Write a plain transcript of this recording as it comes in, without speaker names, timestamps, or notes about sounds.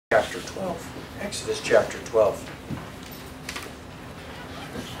Chapter 12. Exodus chapter 12.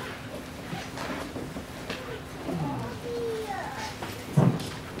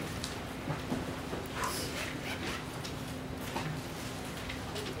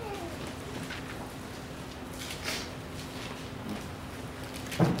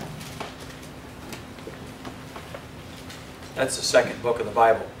 That's the second book of the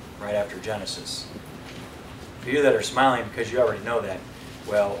Bible, right after Genesis. For you that are smiling because you already know that,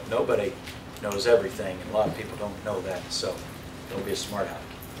 well, nobody knows everything, and a lot of people don't know that, so don't be a smart aleck.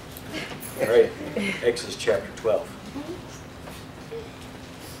 All right, Exodus chapter 12.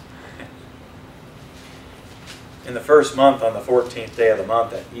 In the first month, on the 14th day of the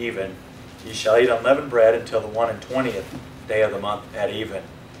month at even, ye shall eat unleavened bread until the 21st day of the month at even.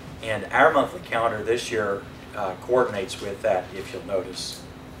 And our monthly calendar this year coordinates with that, if you'll notice.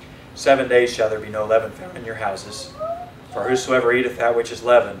 7 days shall there be no leaven found in your houses. For whosoever eateth that which is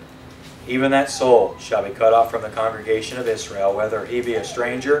leavened, even that soul shall be cut off from the congregation of Israel, whether he be a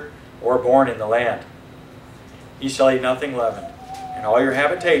stranger or born in the land. Ye shall eat nothing leavened. In all your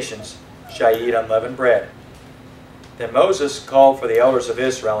habitations shall ye eat unleavened bread. Then Moses called for the elders of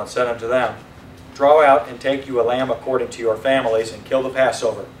Israel and said unto them, Draw out and take you a lamb according to your families, and kill the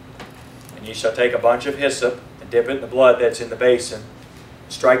Passover. And ye shall take a bunch of hyssop, and dip it in the blood that's in the basin,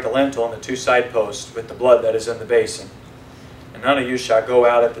 and strike the lintel and the two side posts with the blood that is in the basin. And none of you shall go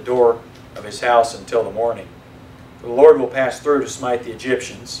out at the door of his house until the morning. For the Lord will pass through to smite the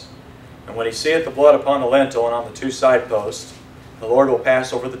Egyptians. And when he seeth the blood upon the lintel and on the two side posts, the Lord will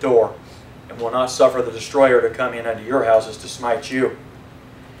pass over the door, and will not suffer the destroyer to come in unto your houses to smite you.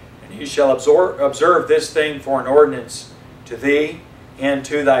 And you shall observe this thing for an ordinance to thee and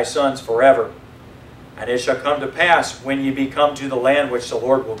to thy sons forever. And it shall come to pass, when ye be come to the land which the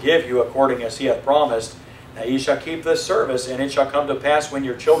Lord will give you, according as he hath promised, that ye shall keep this service. And it shall come to pass, when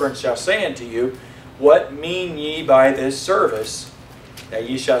your children shall say unto you, What mean ye by this service? That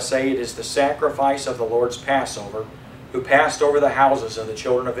ye shall say, It is the sacrifice of the Lord's Passover, who passed over the houses of the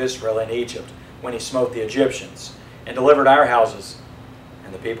children of Israel in Egypt, when he smote the Egyptians, and delivered our houses.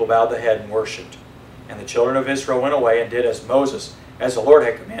 And the people bowed the head and worshipped. And the children of Israel went away and did as the Lord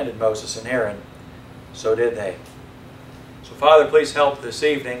had commanded Moses and Aaron. So did they. So Father, please help this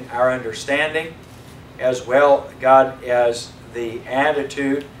evening our understanding, as well, God, as the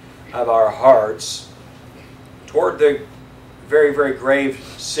attitude of our hearts toward the very, very grave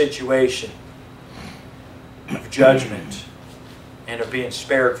situation of judgment and of being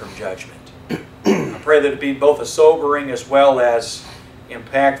spared from judgment. I pray that it be both a sobering as well as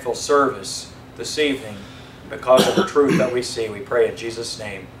impactful service this evening because of the truth that we see. We pray in Jesus'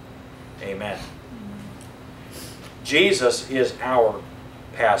 name. Amen. Jesus is our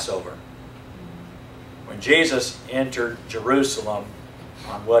Passover. When Jesus entered Jerusalem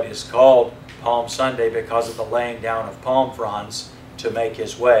on what is called Palm Sunday because of the laying down of palm fronds to make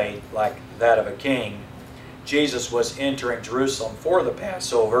his way like that of a king, Jesus was entering Jerusalem for the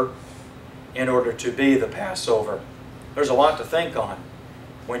Passover in order to be the Passover. There's a lot to think on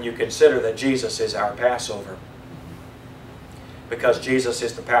when you consider that Jesus is our Passover, because Jesus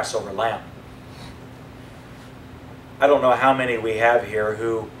is the Passover lamb. I don't know how many we have here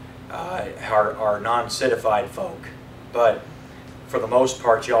who are non-citified folk, but for the most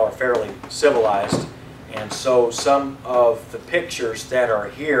part y'all are fairly civilized, and so some of the pictures that are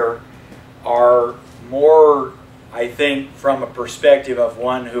here are more, I think, from a perspective of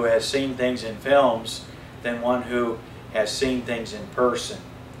one who has seen things in films than one who has seen things in person.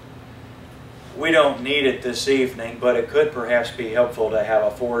 We don't need it this evening, but it could perhaps be helpful to have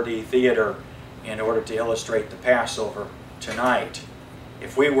a 4D theater in order to illustrate the Passover tonight.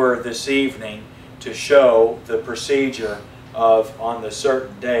 If we were this evening to show the procedure of, on the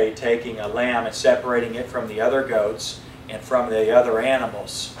certain day, taking a lamb and separating it from the other goats and from the other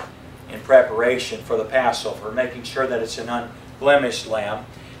animals in preparation for the Passover, making sure that it's an unblemished lamb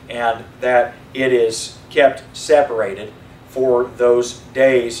and that it is kept separated for those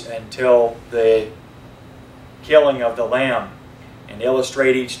days until the killing of the lamb, and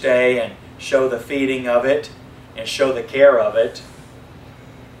illustrate each day and show the feeding of it and show the care of it.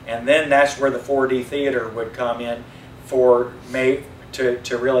 And then that's where the 4D theater would come in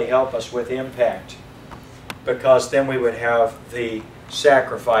to really help us with impact, because then we would have the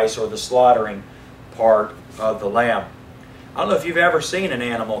sacrifice or the slaughtering part of the lamb. I don't know if you've ever seen an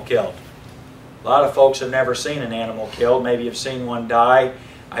animal killed. A lot of folks have never seen an animal killed. Maybe you've seen one die.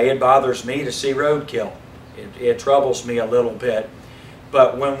 It bothers me to see roadkill. It troubles me a little bit.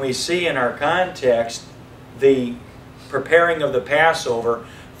 But when we see in our context the preparing of the Passover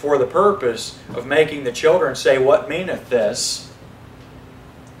for the purpose of making the children say, "What meaneth this?"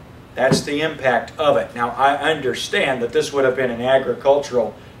 That's the impact of it. Now, I understand that this would have been an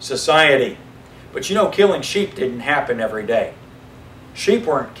agricultural society. But you know, killing sheep didn't happen every day. Sheep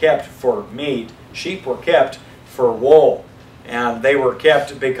weren't kept for meat. Sheep were kept for wool. And they were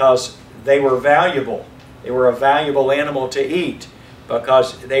kept because they were valuable. They were a valuable animal to eat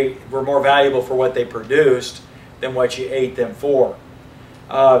because they were more valuable for what they produced than what you ate them for.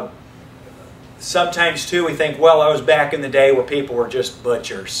 Sometimes, too, we think, well, I was back in the day where people were just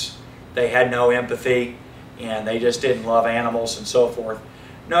butchers. They had no empathy, and they just didn't love animals and so forth.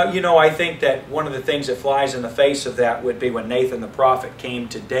 No, you know, I think that one of the things that flies in the face of that would be when Nathan the prophet came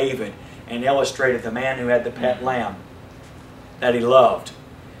to David and illustrated the man who had the pet lamb that he loved,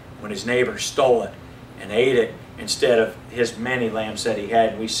 when his neighbor stole it and ate it instead of his many lambs that he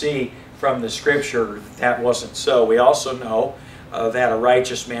had. We see from the scripture that wasn't so. We also know that a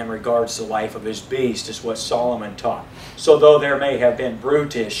righteous man regards the life of his beast, is what Solomon taught. So though there may have been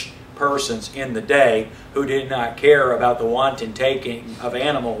brutish persons in the day who did not care about the wanton taking of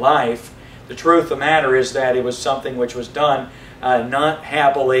animal life, the truth of the matter is that it was something which was done not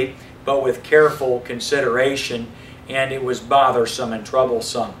happily, but with careful consideration, and it was bothersome and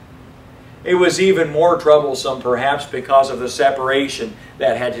troublesome. It was even more troublesome perhaps because of the separation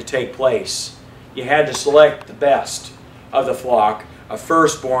that had to take place. You had to select the best of the flock, a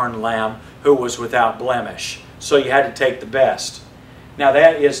firstborn lamb who was without blemish. So you had to take the best. Now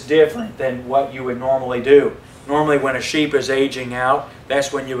that is different than what you would normally do. Normally when a sheep is aging out,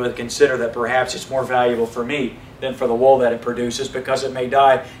 that's when you would consider that perhaps it's more valuable for meat than for the wool that it produces, because it may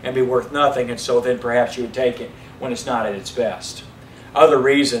die and be worth nothing, and so then perhaps you would take it when it's not at its best. Other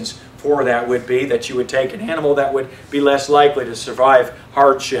reasons for that would be that you would take an animal that would be less likely to survive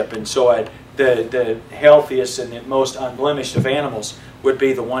hardship, and so the healthiest and the most unblemished of animals would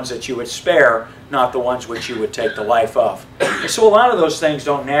be the ones that you would spare, not the ones which you would take the life of. And so a lot of those things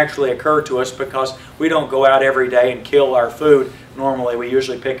don't naturally occur to us because we don't go out every day and kill our food. Normally we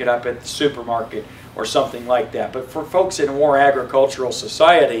usually pick it up at the supermarket or something like that. But for folks in a more agricultural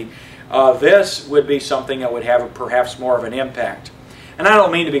society, this would be something that would have perhaps more of an impact. And I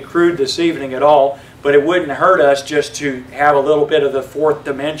don't mean to be crude this evening at all, but it wouldn't hurt us just to have a little bit of the fourth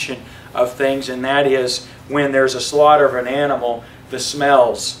dimension of things, and that is when there's a slaughter of an animal, the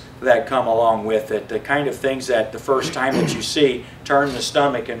smells that come along with it, the kind of things that the first time that you see turn the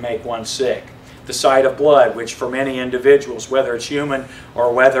stomach and make one sick. The sight of blood, which for many individuals, whether it's human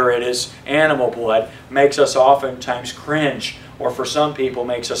or whether it is animal blood, makes us oftentimes cringe, or for some people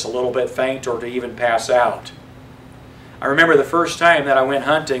makes us a little bit faint or to even pass out. I remember the first time that I went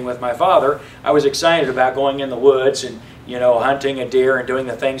hunting with my father, I was excited about going in the woods and hunting a deer and doing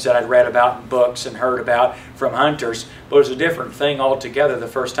the things that I'd read about in books and heard about from hunters. But it was a different thing altogether the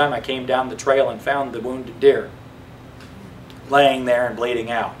first time I came down the trail and found the wounded deer laying there and bleeding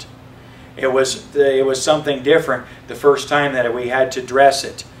out. It was something different the first time that we had to dress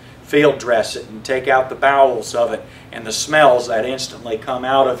it, field dress it, and take out the bowels of it, and the smells that instantly come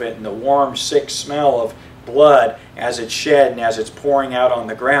out of it, and the warm, sick smell of blood as it's shed and as it's pouring out on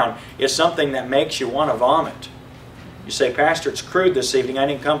the ground is something that makes you want to vomit. You say, Pastor, it's crude this evening. I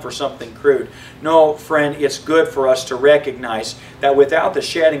didn't come for something crude. No, friend, it's good for us to recognize that without the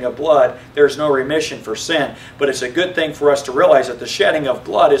shedding of blood, there's no remission for sin. But it's a good thing for us to realize that the shedding of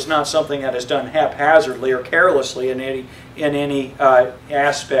blood is not something that is done haphazardly or carelessly in any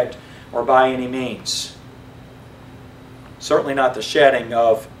aspect or by any means. Certainly not the shedding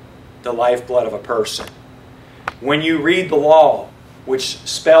of the lifeblood of a person. When you read the law, which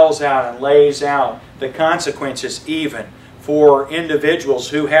spells out and lays out the consequences even for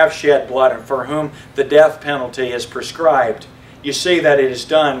individuals who have shed blood and for whom the death penalty is prescribed, you see that it is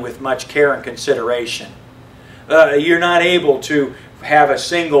done with much care and consideration. You're not able to have a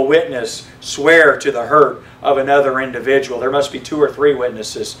single witness swear to the hurt of another individual. There must be 2 or 3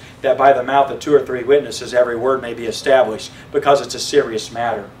 witnesses, that by the mouth of 2 or 3 witnesses every word may be established, because it's a serious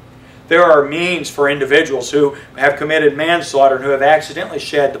matter. There are means for individuals who have committed manslaughter and who have accidentally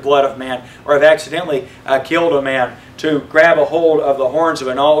shed the blood of man or have accidentally killed a man to grab a hold of the horns of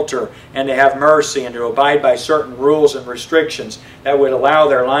an altar and to have mercy and to abide by certain rules and restrictions that would allow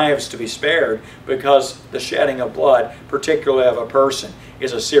their lives to be spared, because the shedding of blood, particularly of a person,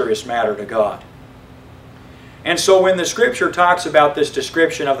 is a serious matter to God. And so when the Scripture talks about this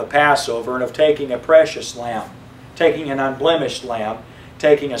description of the Passover and of taking a precious lamb, taking an unblemished lamb,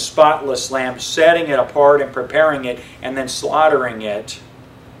 taking a spotless lamb, setting it apart and preparing it, and then slaughtering it,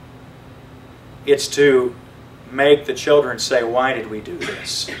 it's to make the children say, why did we do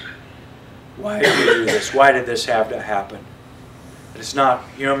this? Why did we do this? Why did this have to happen? It's not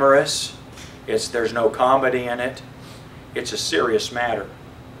humorous. There's no comedy in it. It's a serious matter.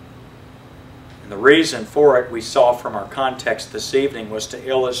 And the reason for it, we saw from our context this evening, was to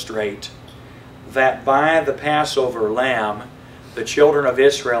illustrate that by the Passover lamb, the children of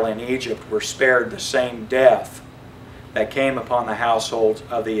Israel in Egypt were spared the same death that came upon the household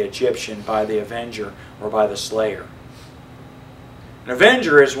of the Egyptian by the avenger or by the slayer. An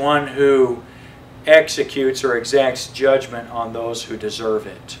avenger is one who executes or exacts judgment on those who deserve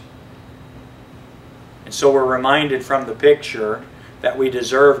it. And so we're reminded from the picture that we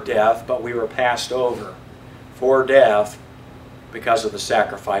deserve death, but we were passed over for death because of the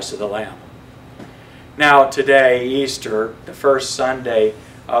sacrifice of the Lamb. Now today, Easter, the first Sunday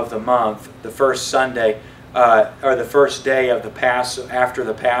of the month, the first Sunday, or the first day of the after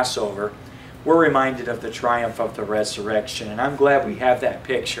the Passover, we're reminded of the triumph of the resurrection. And I'm glad we have that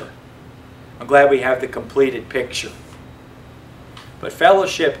picture. I'm glad we have the completed picture. But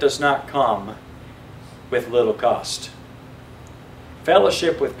fellowship does not come with little cost.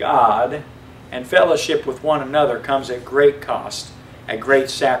 Fellowship with God and fellowship with one another comes at great cost, at great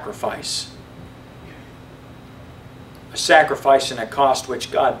sacrifice. A sacrifice and a cost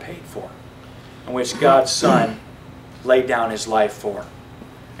which God paid for, and which God's Son laid down His life for.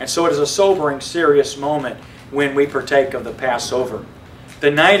 And so it is a sobering, serious moment when we partake of the Passover.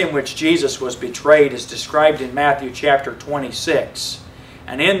 The night in which Jesus was betrayed is described in Matthew chapter 26.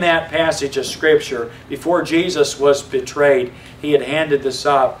 And in that passage of Scripture, before Jesus was betrayed, He had handed this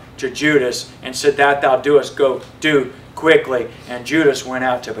up to Judas and said, "That thou doest, go do quickly." And Judas went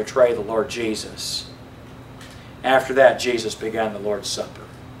out to betray the Lord Jesus. After that, Jesus began the Lord's Supper.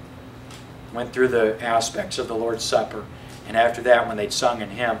 Went through the aspects of the Lord's Supper. And after that, when they'd sung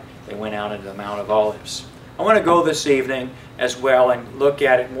an hymn, they went out into the Mount of Olives. I want to go this evening as well and look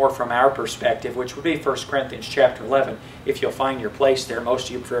at it more from our perspective, which would be 1 Corinthians chapter 11. If you'll find your place there, most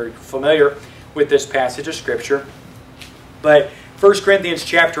of you are very familiar with this passage of Scripture. But 1 Corinthians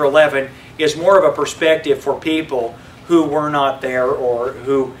chapter 11 is more of a perspective for people who were not there or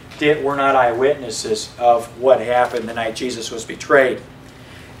who were not eyewitnesses of what happened the night Jesus was betrayed.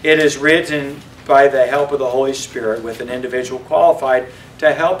 It is written by the help of the Holy Spirit with an individual qualified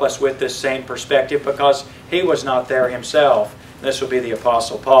to help us with this same perspective, because he was not there himself. This would be the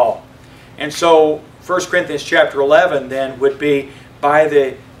Apostle Paul. And so 1 Corinthians chapter 11 then would be, by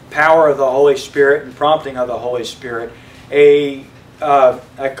the power of the Holy Spirit and prompting of the Holy Spirit, a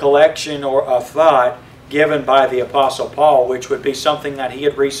collection or a thought given by the Apostle Paul, which would be something that he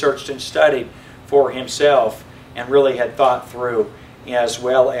had researched and studied for himself and really had thought through, as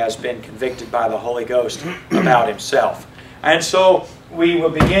well as been convicted by the Holy Ghost about himself. And so we will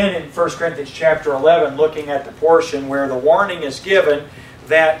begin in 1 Corinthians chapter 11 looking at the portion where the warning is given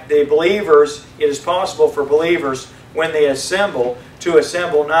that the believers, it is possible for believers when they assemble, to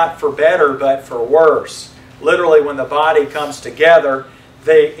assemble not for better but for worse. Literally, when the body comes together,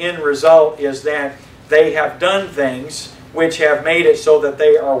 the end result is that they have done things which have made it so that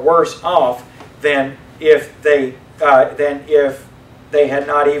they are worse off than if they had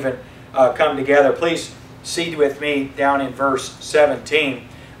not even come together. Please see with me down in verse 17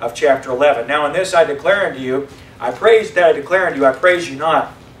 of chapter 11. Now in this I declare unto you, I praise you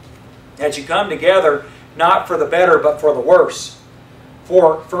not, that you come together not for the better but for the worse.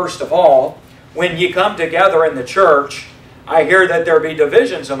 For first of all, when ye come together in the church, I hear that there be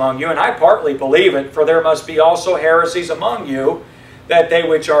divisions among you, and I partly believe it, for there must be also heresies among you, that they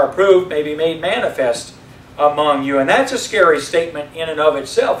which are approved may be made manifest among you. And that's a scary statement in and of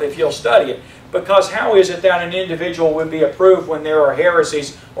itself if you'll study it. Because how is it that an individual would be approved when there are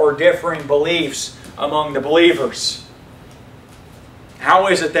heresies or differing beliefs among the believers? How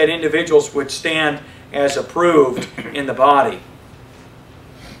is it that individuals would stand as approved in the body?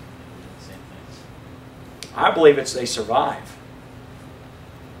 I believe it's they survive.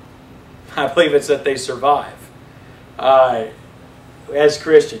 I believe it's that they survive. As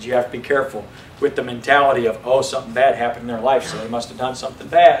Christians, you have to be careful with the mentality of, oh, something bad happened in their life, so they must have done something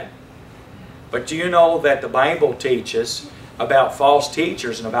bad. But do you know that the Bible teaches about false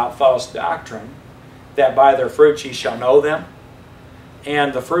teachers and about false doctrine, that by their fruits ye shall know them?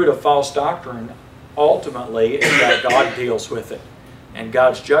 And the fruit of false doctrine ultimately is that God deals with it, and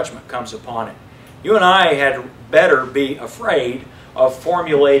God's judgment comes upon it. You and I had better be afraid of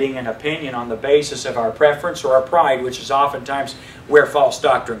formulating an opinion on the basis of our preference or our pride, which is oftentimes where false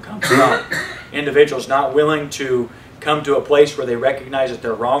doctrine comes from. Individuals not willing to come to a place where they recognize that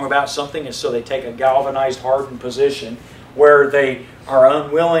they're wrong about something, and so they take a galvanized, hardened position where they are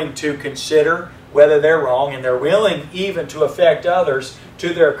unwilling to consider whether they're wrong, and they're willing even to affect others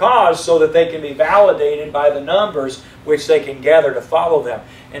to their cause so that they can be validated by the numbers which they can gather to follow them.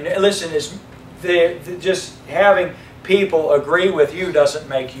 And listen, just having people agree with you doesn't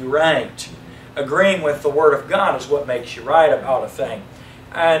make you right. agreeing with the Word of God is what makes you right about a thing.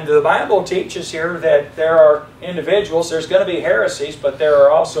 And the Bible teaches here that there are individuals, there's going to be heresies, but there are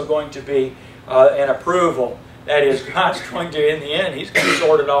also going to be an approval. That is, God's going to, in the end, He's going to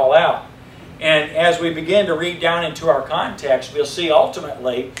sort it all out. And as we begin to read down into our context, we'll see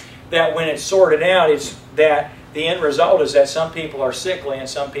ultimately that when it's sorted out, it's that the end result is that some people are sickly and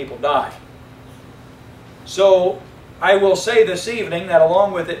some people die. So I will say this evening that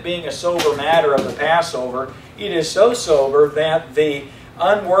along with it being a sober matter of the Passover, it is so sober that the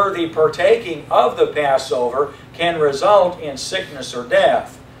unworthy partaking of the Passover can result in sickness or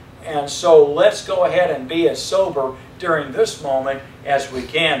death. And so let's go ahead and be as sober during this moment as we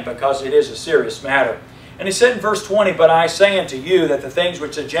can, because it is a serious matter. And he said in verse 20, "But I say unto you that the things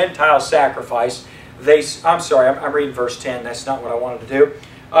which the Gentiles sacrifice," I'm reading verse 10, that's not what I wanted to do.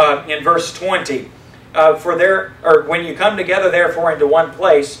 In verse 20, "When you come together therefore into one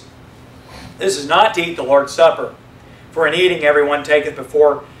place, this is not to eat the Lord's Supper. For in eating everyone taketh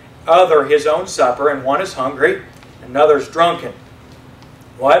before other his own supper, and one is hungry, and another is drunken.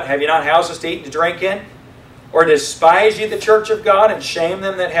 What? Have you not houses to eat and to drink in? Or despise ye the church of God, and shame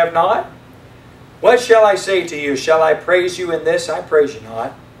them that have not? What shall I say to you? Shall I praise you in this? I praise you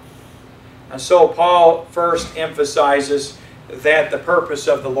not." And so Paul first emphasizes that the purpose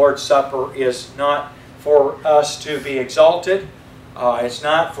of the Lord's Supper is not for us to be exalted. It's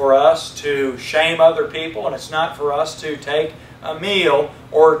not for us to shame other people, and it's not for us to take a meal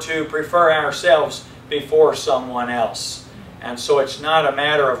or to prefer ourselves before someone else. And so it's not a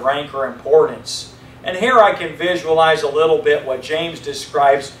matter of rank or importance. And here I can visualize a little bit what James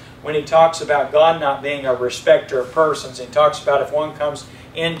describes when he talks about God not being a respecter of persons. He talks about if one comes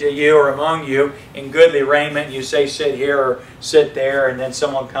into you or among you in goodly raiment, you say sit here or sit there, and then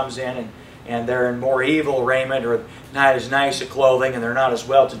someone comes in and they're in more evil raiment or not as nice a clothing and they're not as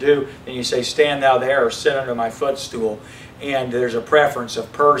well-to-do, then you say stand thou there or sit under my footstool. And there's a preference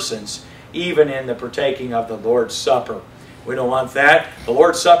of persons, even in the partaking of the Lord's Supper. We don't want that. The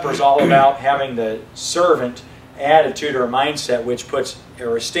Lord's Supper is all about having the servant attitude or mindset which puts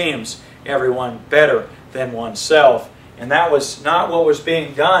or esteems everyone better than oneself. And that was not what was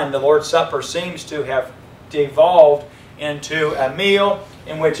being done. The Lord's Supper seems to have devolved into a meal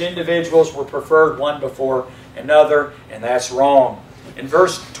in which individuals were preferred one before another, and that's wrong. In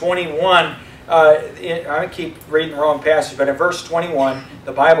verse 21, I keep reading the wrong passage, but in verse 21,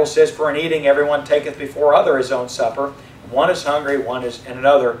 the Bible says, "For in eating everyone taketh before other his own supper. One is hungry, and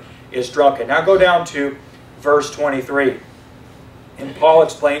another is drunken." Now go down to verse 23. And Paul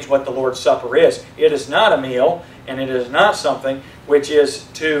explains what the Lord's Supper is. It is not a meal, and it is not something which is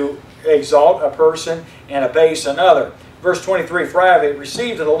to exalt a person and abase another. Verse 23, "For I have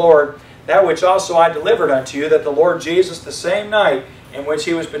received of the Lord that which also I delivered unto you, that the Lord Jesus, the same night in which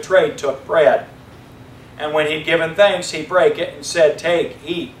he was betrayed, took bread. And when he had given thanks, he brake it and said, Take,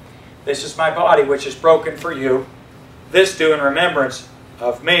 eat. This is my body, which is broken for you. This do in remembrance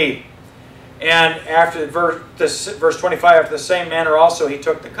of me." And after verse 25, "After the same manner also he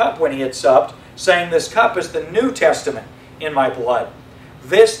took the cup when he had supped, saying, This cup is the New Testament in my blood.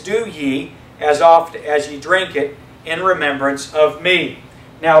 This do ye, as oft as ye drink it, in remembrance of me."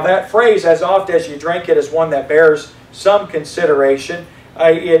 Now that phrase, "as oft as you drink it," is one that bears some consideration.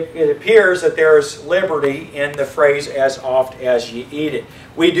 It appears that there is liberty in the phrase, "as oft as ye eat it."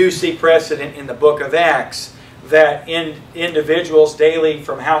 We do see precedent in the book of Acts that individuals daily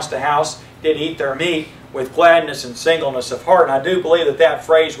from house to house did eat their meat with gladness and singleness of heart. And I do believe that that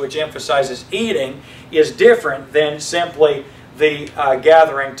phrase, which emphasizes eating, is different than simply the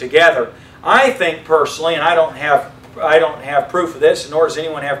gathering together. I think personally, and I don't have proof of this, nor does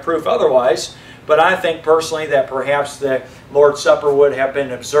anyone have proof otherwise, but I think personally that perhaps the Lord's Supper would have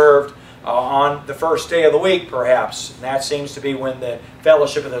been observed on the first day of the week, perhaps. And that seems to be when the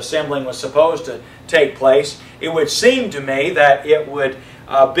fellowship of the assembling was supposed to take place. It would seem to me that it would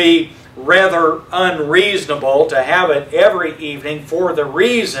be rather unreasonable to have it every evening for the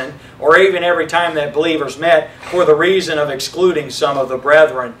reason, or even every time that believers met, for the reason of excluding some of the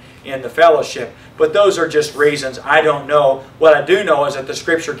brethren in the fellowship. But those are just reasons. I don't know. What I do know is that the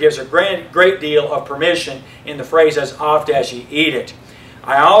Scripture gives a great deal of permission in the phrase, "as oft as ye eat it."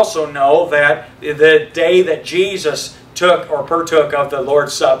 I also know that the day that Jesus took or partook of the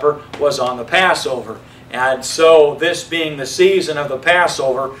Lord's Supper was on the Passover. And so, this being the season of the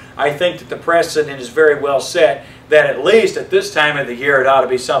Passover, I think that the precedent is very well set that at least at this time of the year it ought to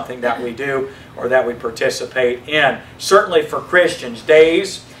be something that we do or that we participate in. Certainly for Christians,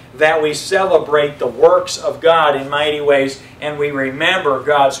 days that we celebrate the works of God in mighty ways and we remember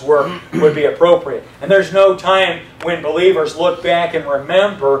God's work would be appropriate. And there's no time when believers look back and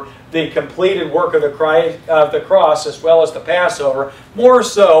remember the completed work of the cross as well as the Passover, more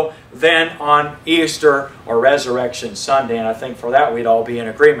so than on Easter or Resurrection Sunday. And I think for that we'd all be in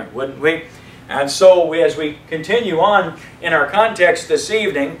agreement, wouldn't we? And so as we continue on in our context this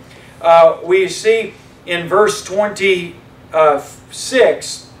evening, we see in verse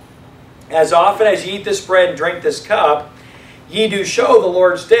 26, as often as ye eat this bread and drink this cup, ye do show the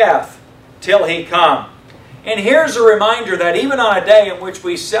Lord's death till He come. And here's a reminder that even on a day in which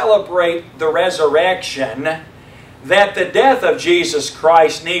we celebrate the resurrection, that the death of Jesus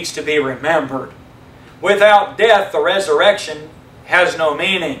Christ needs to be remembered. Without death, the resurrection has no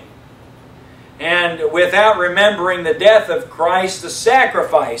meaning. And without remembering the death of Christ, the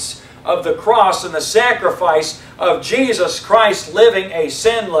sacrifice of the cross and the sacrifice of Jesus Christ living a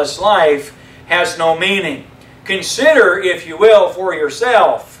sinless life has no meaning. Consider, if you will, for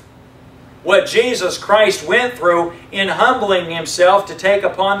yourself what Jesus Christ went through in humbling Himself to take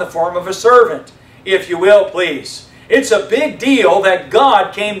upon the form of a servant, if you will, please. It's a big deal that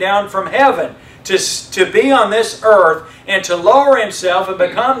God came down from heaven to be on this earth and to lower Himself and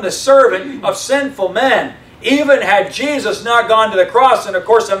become the servant of sinful men. Even had Jesus not gone to the cross, and of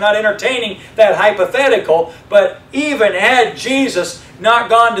course I'm not entertaining that hypothetical, but even had Jesus not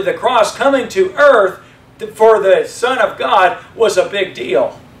gone to the cross, coming to earth for the Son of God was a big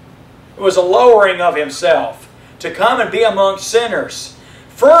deal. It was a lowering of Himself to come and be amongst sinners.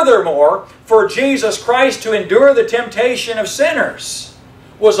 Furthermore, for Jesus Christ to endure the temptation of sinners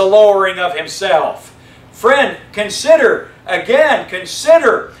was a lowering of Himself. Friend, consider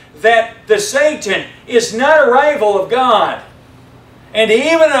that the Satan is not a rival of God. And to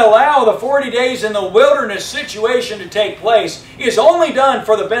even allow the 40 days in the wilderness situation to take place is only done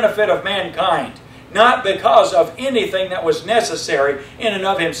for the benefit of mankind, not because of anything that was necessary in and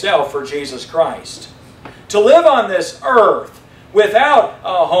of Himself for Jesus Christ. To live on this earth without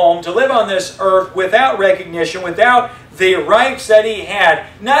a home, to live on this earth without recognition, without the rights that He had,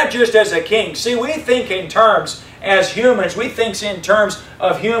 not just as a king. See, we think in terms, as humans, we think in terms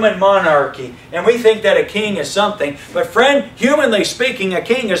of human monarchy, and we think that a king is something. But friend, humanly speaking, a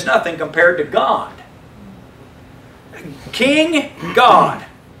king is nothing compared to God. King, God.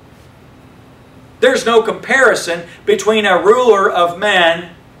 There's no comparison between a ruler of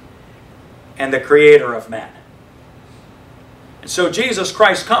men and the Creator of men. And so Jesus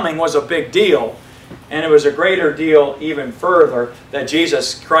Christ's coming was a big deal. And it was a greater deal even further that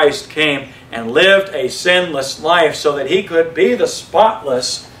Jesus Christ came and lived a sinless life so that He could be the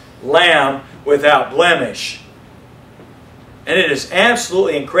spotless Lamb without blemish. And it is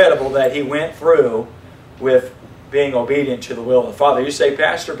absolutely incredible that He went through with being obedient to the will of the Father. You say,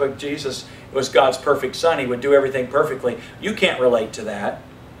 Pastor, but Jesus was God's perfect Son. He would do everything perfectly. You can't relate to that.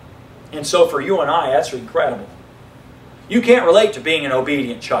 And so for you and I, that's incredible. You can't relate to being an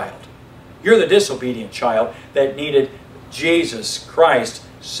obedient child. You're the disobedient child that needed Jesus Christ's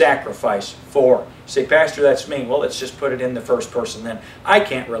sacrifice for. You say, Pastor, that's me. Well, let's just put it in the first person then. I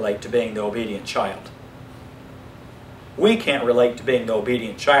can't relate to being the obedient child. We can't relate to being the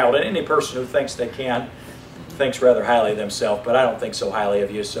obedient child. And any person who thinks they can thinks rather highly of themselves, but I don't think so highly of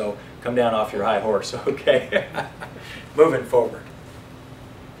you, so come down off your high horse, okay? Moving forward.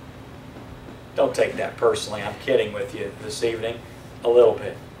 Don't take that personally. I'm kidding with you this evening a little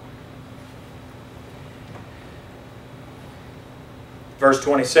bit. Verse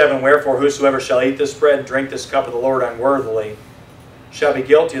 27, Wherefore whosoever shall eat this bread and drink this cup of the Lord unworthily shall be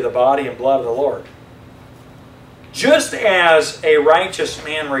guilty of the body and blood of the Lord. Just as a righteous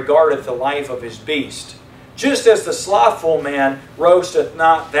man regardeth the life of his beast, just as the slothful man roasteth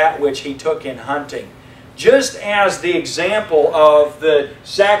not that which he took in hunting, just as the example of the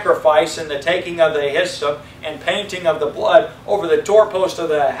sacrifice and the taking of the hyssop and painting of the blood over the doorpost of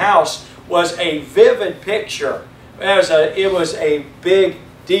the house was a vivid picture, it was a big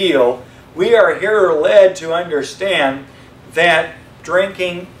deal, we are here led to understand that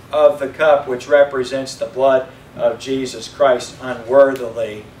drinking of the cup, which represents the blood of Jesus Christ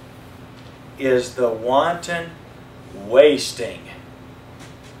unworthily, is the wanton wasting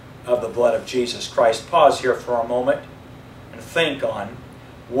of the blood of Jesus Christ. Pause here for a moment and think on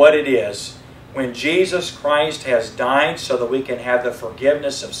what it is when Jesus Christ has died so that we can have the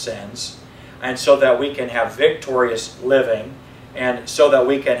forgiveness of sins, and so that we can have victorious living, and so that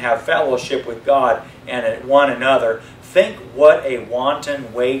we can have fellowship with God and one another. Think what a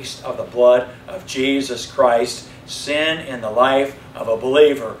wanton waste of the blood of Jesus Christ, sin in the life of a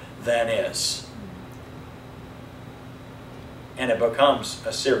believer, then is. and it becomes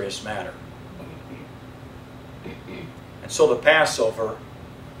a serious matter. And so the Passover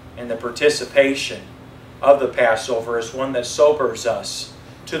and the participation of the Passover is one that sobers us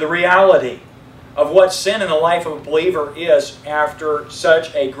to the reality of what sin in the life of a believer is after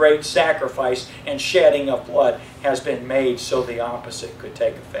such a great sacrifice and shedding of blood has been made so the opposite could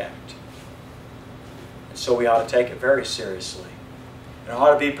take effect. And so we ought to take it very seriously. And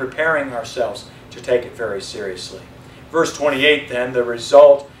ought to be preparing ourselves to take it very seriously. Verse 28 then, the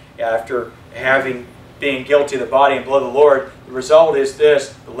result after being guilty of the body and blood of the Lord, the result is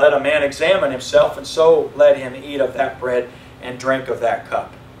this: let a man examine himself, and so let him eat of that bread and drink of that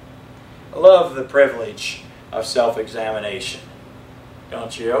cup. I love the privilege of self-examination,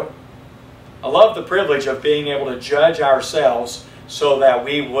 don't you? I love the privilege of being able to judge ourselves so that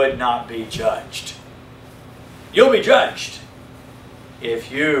we would not be judged. You'll be judged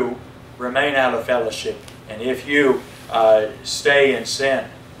if you remain out of fellowship and if you stay in sin.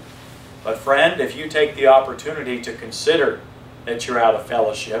 But friend, if you take the opportunity to consider that you're out of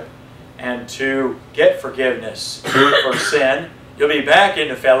fellowship and to get forgiveness for sin, you'll be back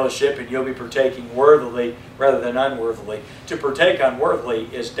into fellowship and you'll be partaking worthily rather than unworthily. To partake unworthily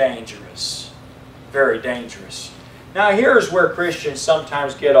is dangerous. Very dangerous. Now here's where Christians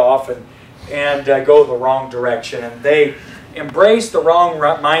sometimes get off and go the wrong direction. And they embrace the wrong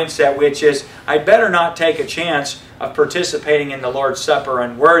mindset, which is, I'd better not take a chance of participating in the Lord's Supper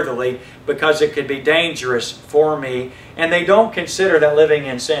unworthily because it could be dangerous for me. And they don't consider that living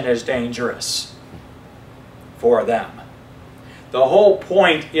in sin is dangerous for them. The whole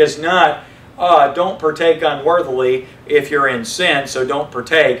point is not, don't partake unworthily if you're in sin, so don't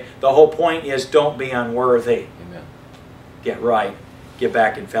partake. The whole point is, don't be unworthy. Amen. Get right. Get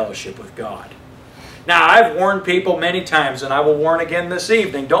back in fellowship with God. Now, I've warned people many times, and I will warn again this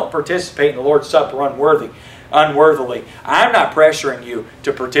evening, don't participate in the Lord's Supper unworthily. I'm not pressuring you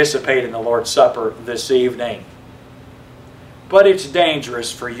to participate in the Lord's Supper this evening. But it's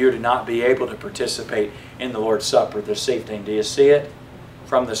dangerous for you to not be able to participate in the Lord's Supper this evening. Do you see it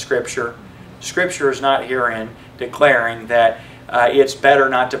from the Scripture? Scripture is not herein declaring that it's better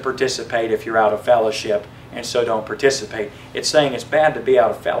not to participate if you're out of fellowship, and so don't participate. It's saying it's bad to be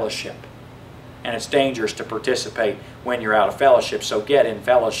out of fellowship, and it's dangerous to participate when you're out of fellowship, so get in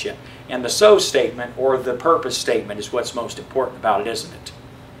fellowship. And the so statement, or the purpose statement, is what's most important about it, isn't it?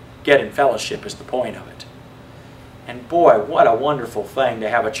 Get in fellowship is the point of it. And boy, what a wonderful thing to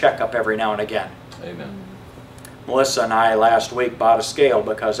have a checkup every now and again. Amen. Melissa and I last week bought a scale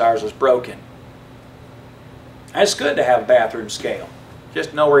because ours was broken. And it's good to have a bathroom scale.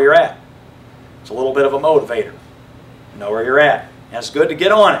 Just know where you're at. It's a little bit of a motivator. Know where you're at. And it's good to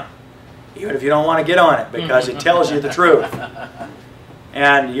get on it, even if you don't want to get on it, because it tells you the truth.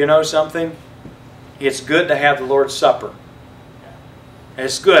 And you know something? It's good to have the Lord's Supper.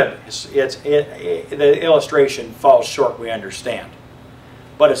 It's good. The illustration falls short, we understand.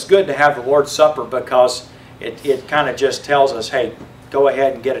 But it's good to have the Lord's Supper because it kind of just tells us, hey, go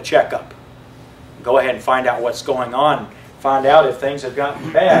ahead and get a checkup. Go ahead and find out what's going on. Find out if things have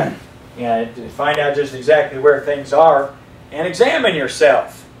gotten bad. And find out just exactly where things are. And examine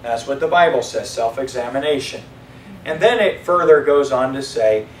yourself. That's what the Bible says, self-examination. And then it further goes on to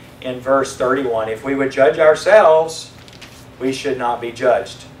say in verse 31, if we would judge ourselves, we should not be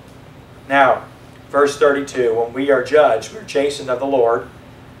judged. Now, verse 32, when we are judged, we're chastened of the Lord,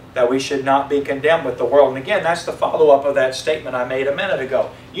 that we should not be condemned with the world. And again, that's the follow-up of that statement I made a minute ago.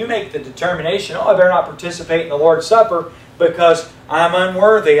 You make the determination, I better not participate in the Lord's Supper because I'm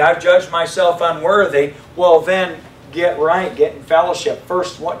unworthy. I've judged myself unworthy. Well, then get right, get in fellowship.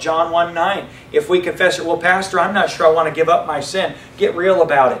 First, John 1:9. If we confess it, well, Pastor, I'm not sure I want to give up my sin. Get real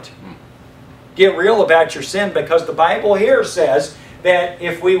about it. Get real about your sin, because the Bible here says that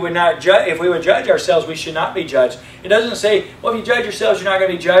if we would judge ourselves, we should not be judged. It doesn't say, well, if you judge yourselves, you're not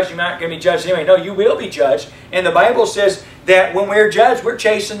going to be judged. You're not going to be judged anyway. No, you will be judged. And the Bible says that when we're judged, we're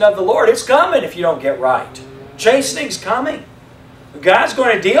chastened of the Lord. It's coming if you don't get right. Chastening's coming. God's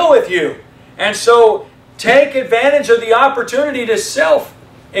going to deal with you. And so take advantage of the opportunity to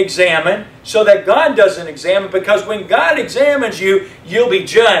self-examine so that God doesn't examine, because when God examines you, you'll be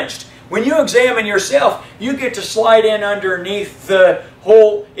judged. When you examine yourself, you get to slide in underneath the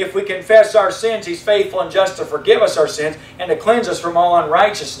whole, if we confess our sins, He's faithful and just to forgive us our sins and to cleanse us from all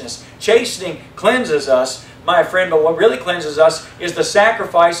unrighteousness. Chastening cleanses us, my friend, but what really cleanses us is the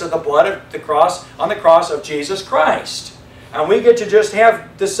sacrifice of the blood of the cross, on the cross of Jesus Christ. And we get to just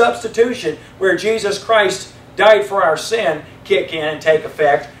have the substitution where Jesus Christ died for our sin kick in and take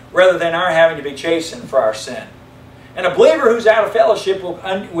effect, rather than our having to be chastened for our sin. And a believer who's out of fellowship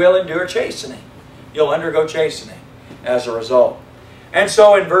will endure chastening. You'll undergo chastening. as a result. And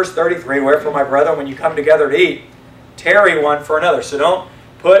so in verse 33, wherefore, my brethren, when you come together to eat, tarry one for another. So don't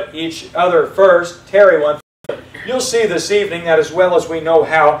put each other first, tarry one for another. You'll see this evening that as well as we know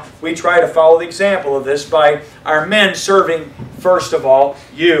how, we try to follow the example of this by our men serving, first of all,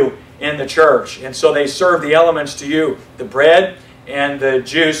 you in the church. And so they serve the elements to you, the bread and the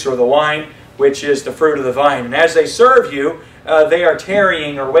juice or the wine, which is the fruit of the vine. And as they serve you, they are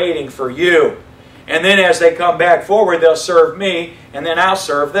tarrying or waiting for you. And then as they come back forward, they'll serve me, and then I'll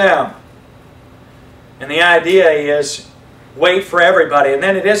serve them. And the idea is wait for everybody. And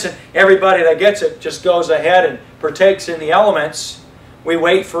then it isn't everybody that gets it just goes ahead and partakes in the elements. We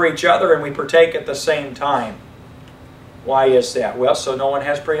wait for each other and we partake at the same time. Why is that? Well, so no one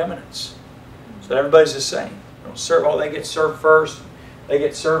has preeminence. So everybody's the same. Don't serve, oh, they get served first. They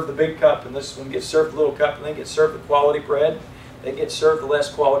get served the big cup, and this one gets served the little cup, and they get served the quality bread. They get served the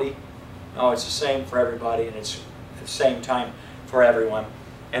less quality. No, it's the same for everybody, and it's at the same time for everyone.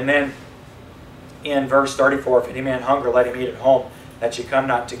 And then in verse 34, if any man hunger, let him eat at home, that ye come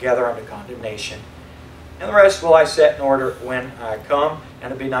not together unto condemnation. And the rest will I set in order when I come.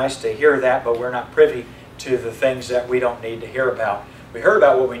 And it'd be nice to hear that, but we're not privy to the things that we don't need to hear about. We heard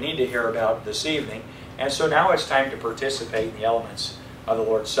about what we need to hear about this evening, and so now it's time to participate in the elements of the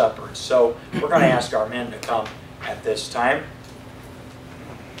Lord's Supper. So we're going to ask our men to come at this time.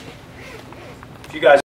 If you guys